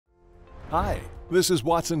Hi, this is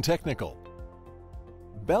Wattsan Technical.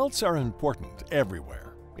 Belts are important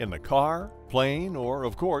everywhere, in the car, plane, or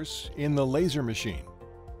of course, in the laser machine.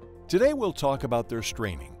 Today we'll talk about their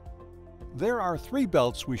straining. There are 3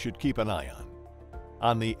 belts we should keep an eye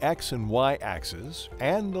on the X and Y axis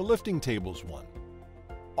and the lifting tables one.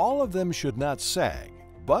 All of them should not sag,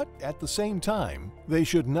 but at the same time, they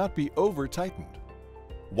should not be over-tightened.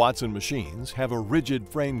 Wattsan machines have a rigid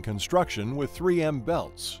frame construction with 3M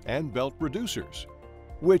belts and belt reducers,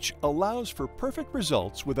 which allows for perfect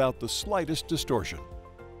results without the slightest distortion.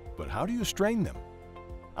 But how do you strain them?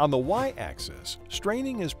 On the Y-axis,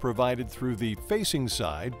 straining is provided through the facing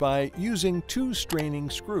side by using 2 straining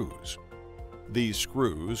screws. These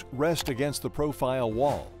screws rest against the profile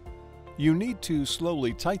wall. You need to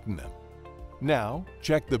slowly tighten them. Now,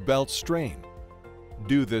 check the belt strain.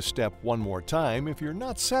 Do this step one more time if you're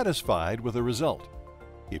not satisfied with the result.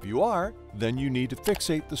 If you are, then you need to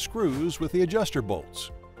fixate the screws with the adjuster bolts.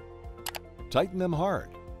 Tighten them hard.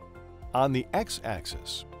 On the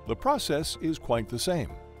X-axis, the process is quite the same.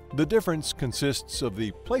 The difference consists of the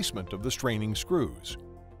placement of the straining screws.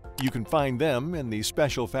 You can find them in the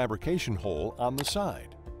special fabrication hole on the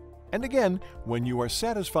side. And again, when you are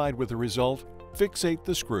satisfied with the result, fixate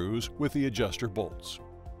the screws with the adjuster bolts.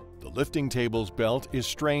 The lifting table's belt is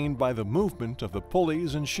strained by the movement of the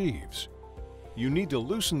pulleys and sheaves. You need to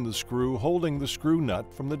loosen the screw holding the screw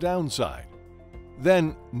nut from the downside.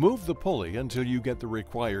 Then move the pulley until you get the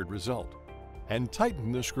required result, and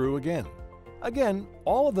tighten the screw again. Again,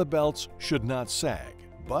 all of the belts should not sag,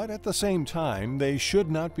 but at the same time they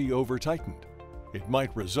should not be over-tightened. It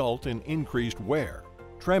might result in increased wear,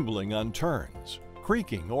 trembling on turns,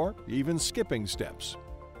 creaking, or even skipping steps.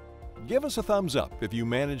 Give us a thumbs up if you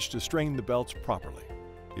manage to strain the belts properly.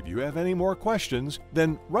 If you have any more questions,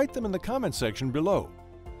 then write them in the comment section below.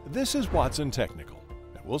 This is Wattsan Technical,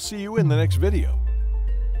 and we'll see you in the next video.